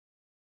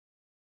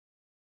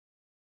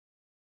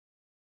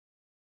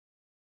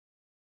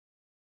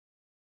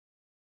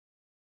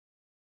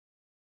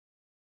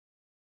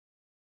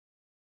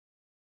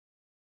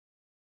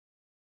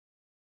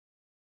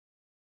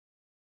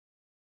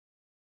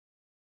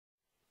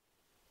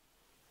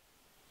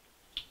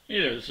Hey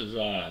there, this is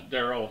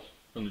Daryl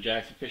from the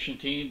Jackson Fishing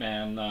Team,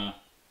 and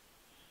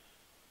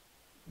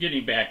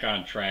getting back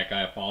on track.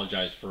 I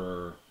apologize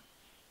for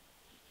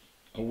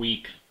a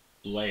week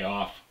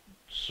layoff,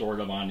 sort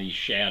of, on these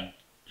shad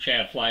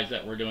flies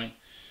that we're doing.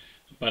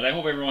 But I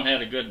hope everyone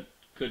had a good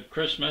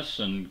Christmas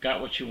and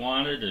got what you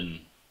wanted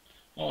and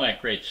all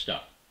that great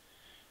stuff.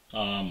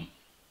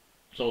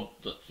 So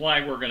the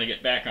fly we're going to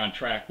get back on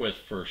track with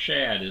for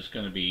shad is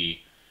going to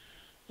be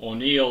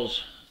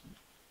ONeill's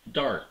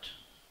dart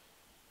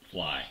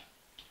fly,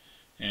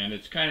 and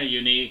it's kind of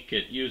unique.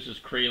 It uses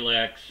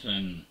Krelex,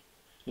 and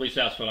at least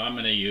that's what I'm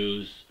going to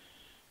use.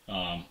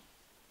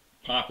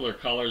 Popular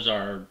colors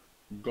are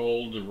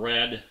gold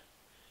red,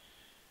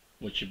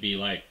 which would be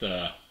like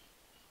the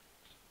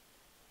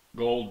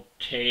gold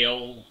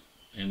tail,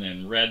 and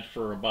then red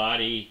for a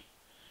body,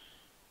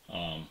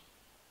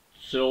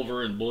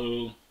 silver and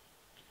blue,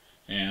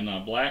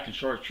 and black and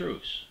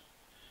chartreuse.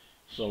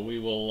 So we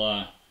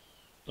will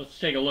let's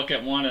take a look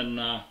at one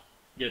and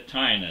get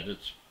tying it.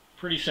 It's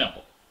pretty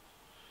simple.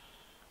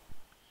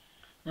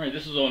 Alright,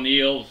 this is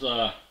ONeill's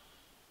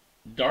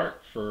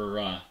dart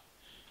for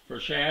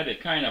shad.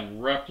 It kind of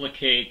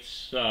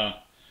replicates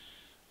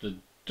the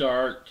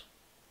dart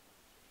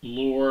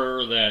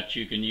lure that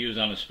you can use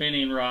on a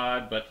spinning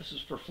rod, but this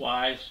is for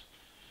flies.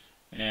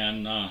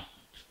 And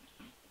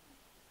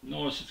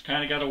notice it's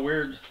kind of got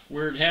a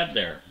weird head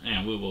there,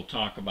 and we will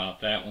talk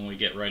about that when we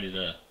get ready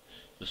to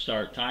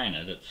start tying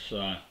it. It's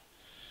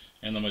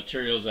and the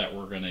materials that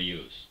we're going to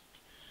use.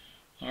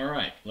 All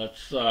right,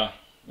 let's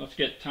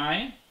get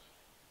tying.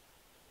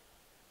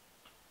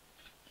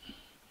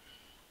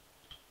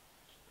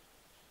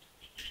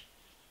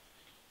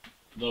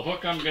 The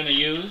hook I'm going to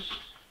use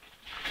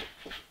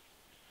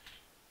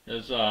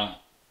is a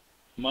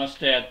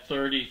Mustad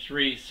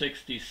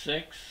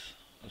 3366,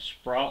 a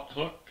sprout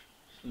hook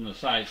in the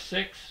size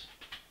 6,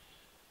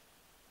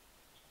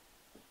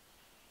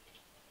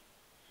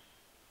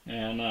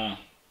 and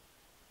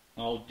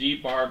I'll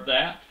debarb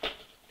that.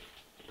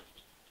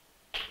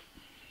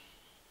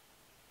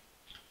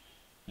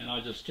 And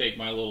I'll just take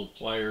my little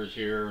pliers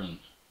here and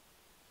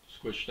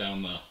squish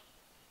down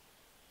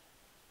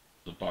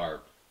the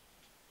barb.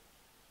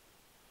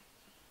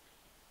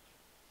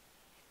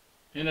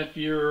 And if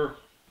you're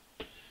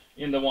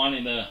into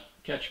wanting to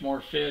catch more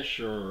fish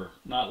or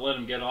not let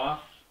them get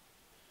off,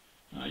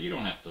 you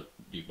don't have to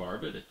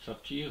debarb it. It's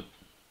up to you.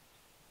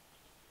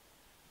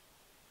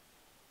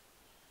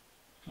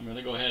 I'm going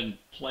to go ahead and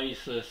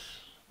place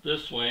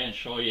this way and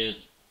show you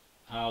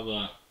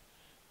how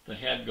the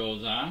head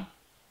goes on.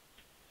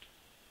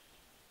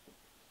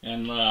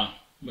 And the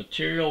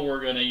material we're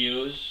going to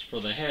use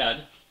for the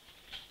head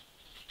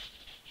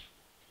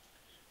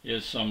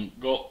is some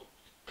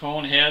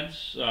cone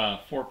heads,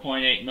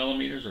 4.8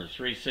 millimeters or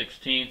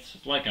 3/16.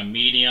 It's like a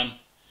medium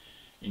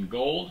in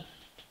gold.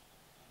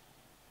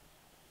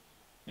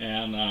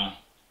 And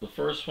the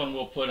first one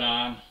we'll put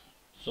on,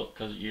 so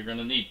because you're going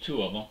to need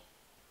 2 of them,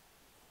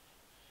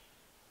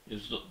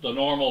 is the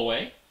normal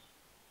way.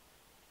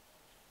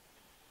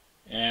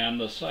 And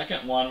the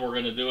second one we're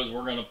going to do is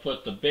we're going to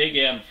put the big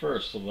end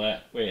first, so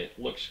that way it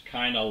looks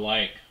kind of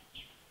like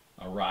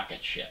a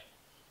rocket ship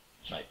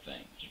type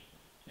thing,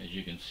 as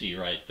you can see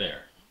right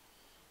there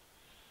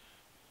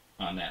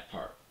on that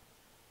part.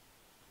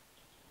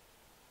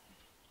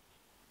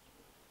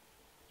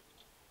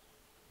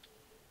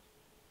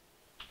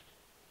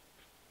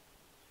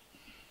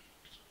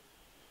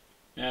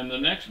 And the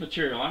next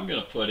material I'm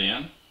going to put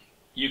in,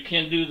 you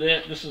can do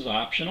that, this is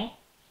optional,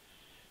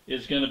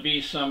 is going to be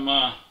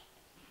some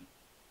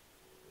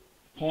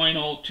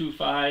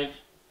 .025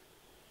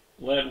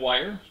 lead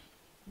wire,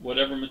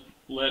 whatever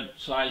lead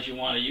size you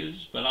want to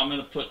use, but I'm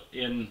going to put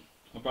in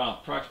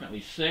about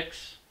approximately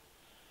 6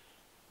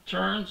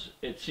 turns.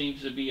 It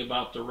seems to be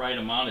about the right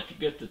amount. If you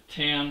get to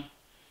 10,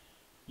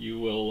 you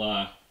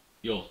will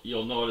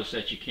you'll notice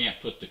that you can't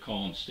put the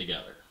cones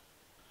together.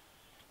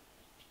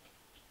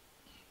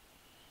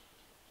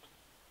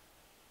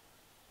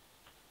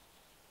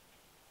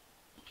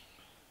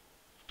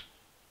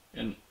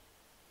 And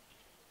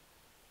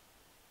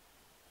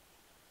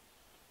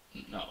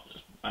no,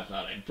 I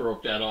thought I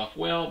broke that off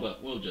well,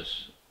 but we'll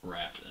just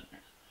wrap it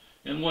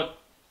in there.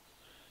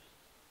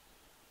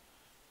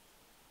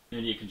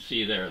 And you can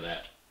see there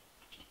that,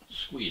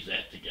 squeeze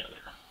that together.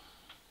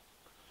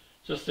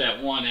 Just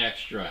that one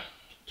extra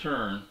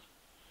turn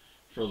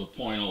for the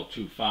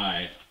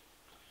 .025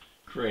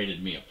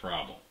 created me a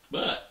problem,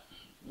 but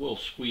we'll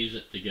squeeze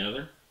it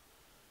together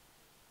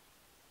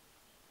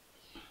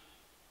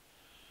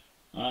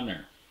on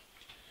there.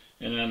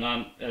 And then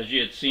as you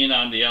had seen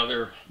on the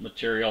other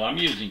material, I'm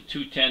using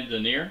 210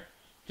 denier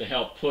to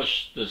help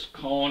push this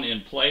cone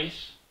in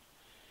place.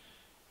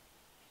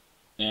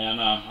 And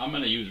I'm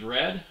going to use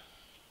red.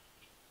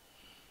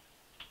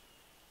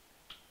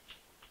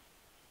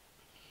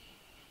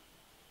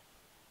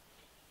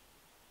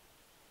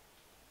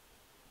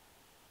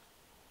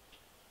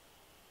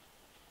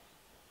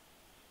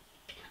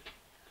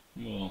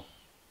 We'll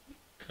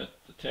cut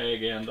the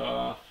tag end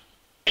off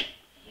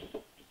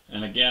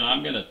And again,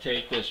 I'm going to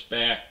take this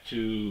back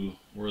to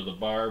where the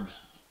barb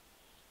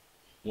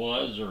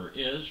was or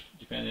is,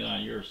 depending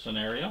on your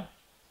scenario.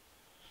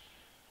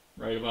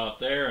 Right about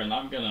there, and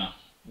I'm going to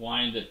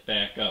wind it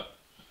back up,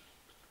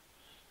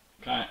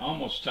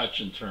 almost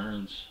touching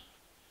turns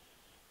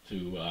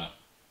to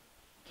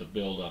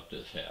build up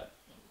this head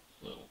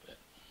a little bit.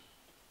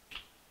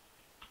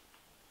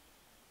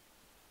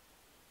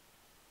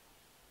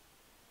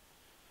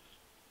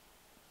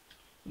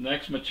 The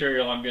next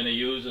material I'm going to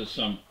use is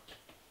some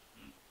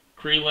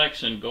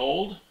Acrylics in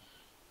gold,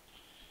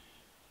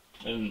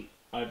 and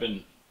I've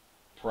been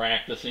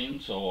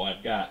practicing, so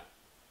I've got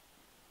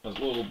a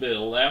little bit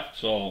left.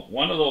 So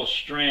one of those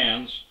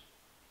strands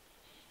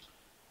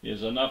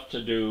is enough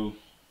to do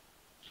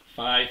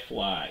 5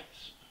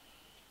 flies,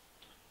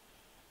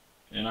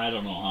 and I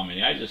don't know how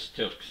many. I just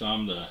took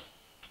some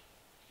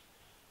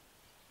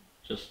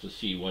just to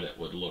see what it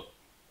would look,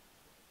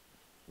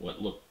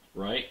 what looked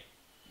right.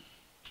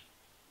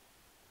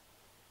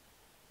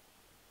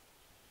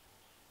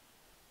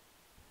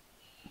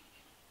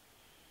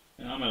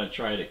 And I'm going to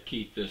try to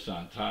keep this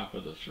on top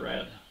of the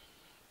thread,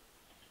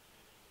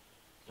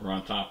 or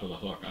on top of the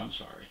hook, I'm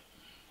sorry.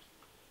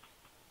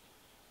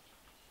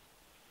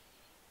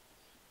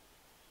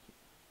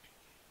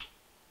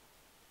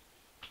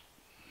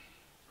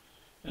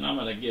 And I'm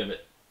going to give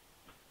it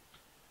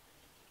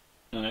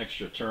an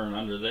extra turn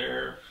under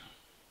there.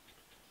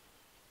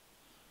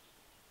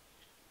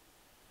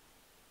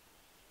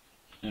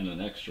 And an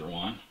extra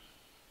one.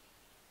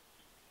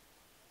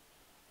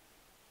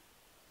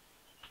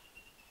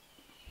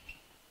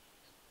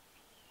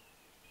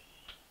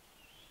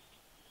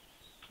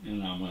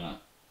 And I'm going to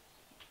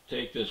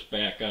take this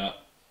back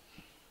up,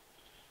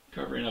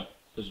 covering up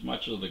as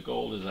much of the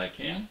gold as I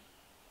can.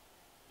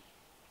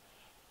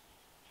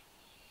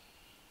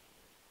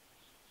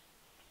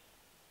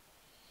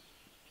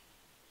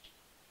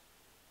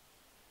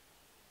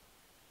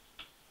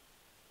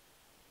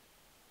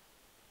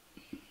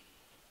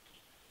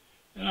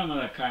 And I'm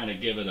going to kind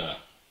of give it a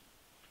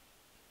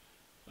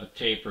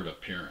tapered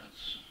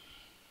appearance.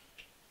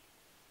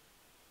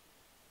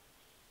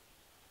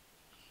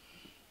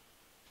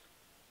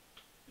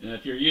 And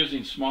if you're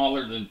using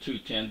smaller than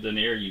 2/10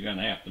 denier, you're going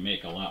to have to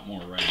make a lot more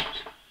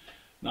ramps.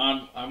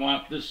 Now I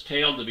want this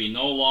tail to be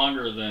no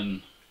longer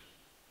than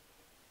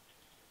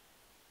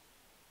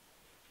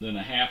a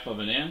 1/2 of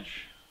an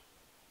inch.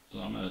 So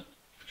I'm going to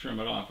trim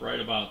it off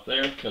right about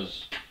there,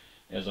 because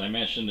as I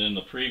mentioned in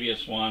the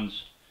previous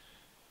ones,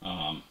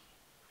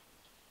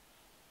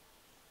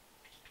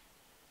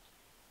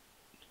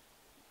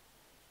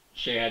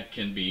 shad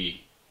can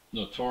be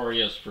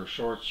notorious for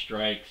short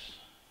strikes.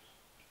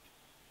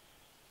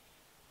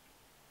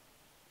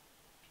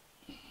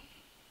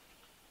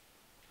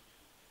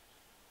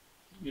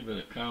 Give it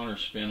a counter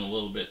spin a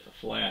little bit to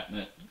flatten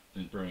it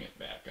and bring it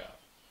back up.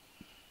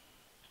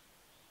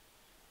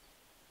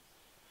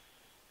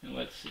 And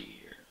let's see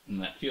here.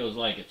 And that feels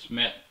like it's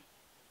met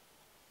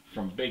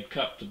from big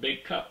cup to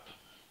big cup.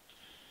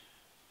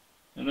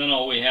 And then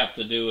all we have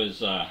to do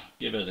is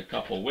give it a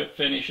couple whip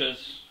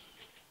finishes.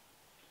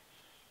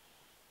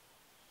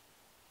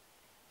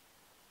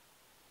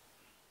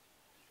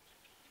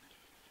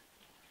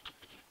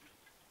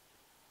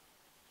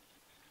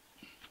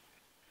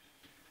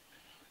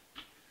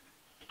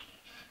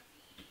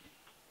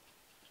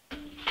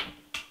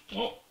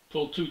 Oh,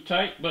 pulled too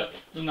tight, but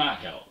the knot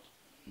held.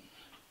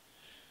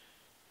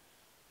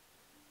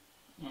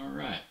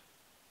 Alright.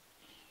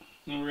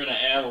 Then we're going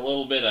to add a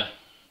little bit of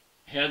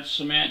head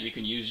cement. You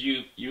can use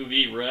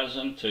UV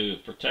resin to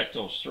protect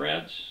those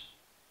threads.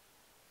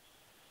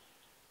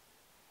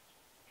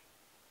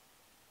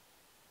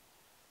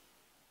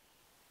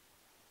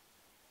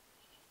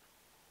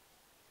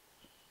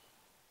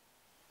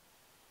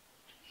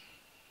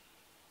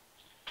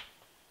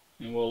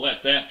 And we'll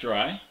let that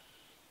dry.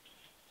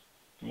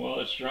 And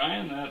while it's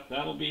drying,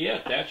 that'll be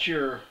it. That's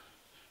your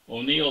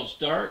ONeill's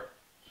dart.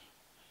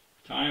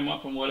 Tie them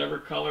up in whatever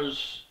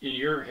colors in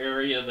your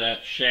area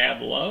that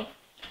shad love.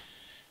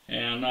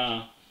 And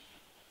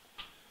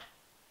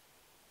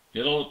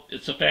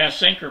it's a fast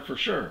sinker for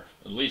sure.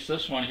 At least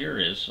this one here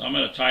is. I'm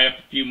going to tie up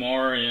a few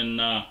more in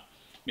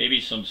maybe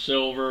some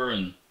silver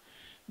and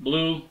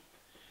blue.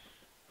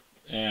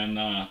 And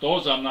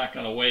those I'm not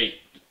going to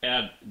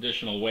add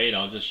additional weight.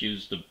 I'll just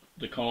use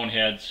the cone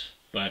heads.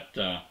 But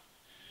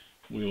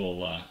we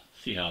will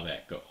see how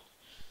that goes.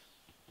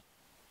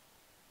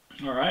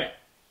 Alright,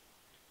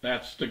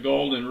 that's the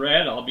gold and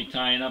red. I'll be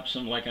tying up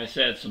some, like I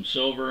said, some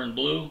silver and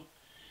blue.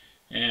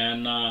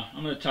 And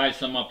I'm going to tie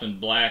some up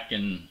in black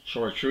and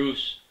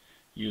chartreuse,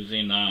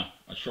 using a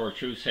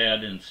chartreuse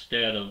head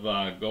instead of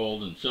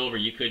gold and silver.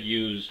 You could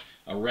use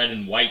a red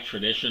and white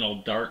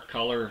traditional dart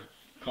color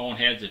cone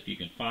heads if you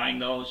can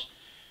find those.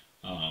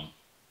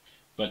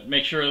 But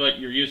make sure that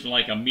you're using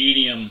like a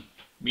medium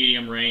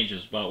range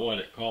is about what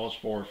it calls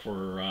for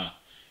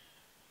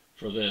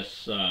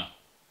this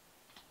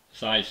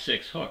size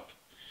 6 hook.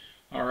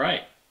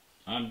 Alright,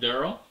 I'm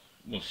Daryl.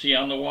 We'll see you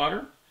on the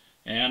water,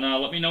 and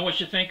let me know what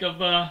you think of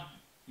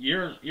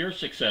your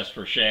success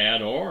for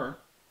shad, or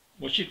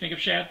what you think of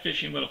shad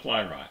fishing with a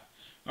fly rod.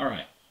 All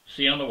right,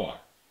 see you on the water.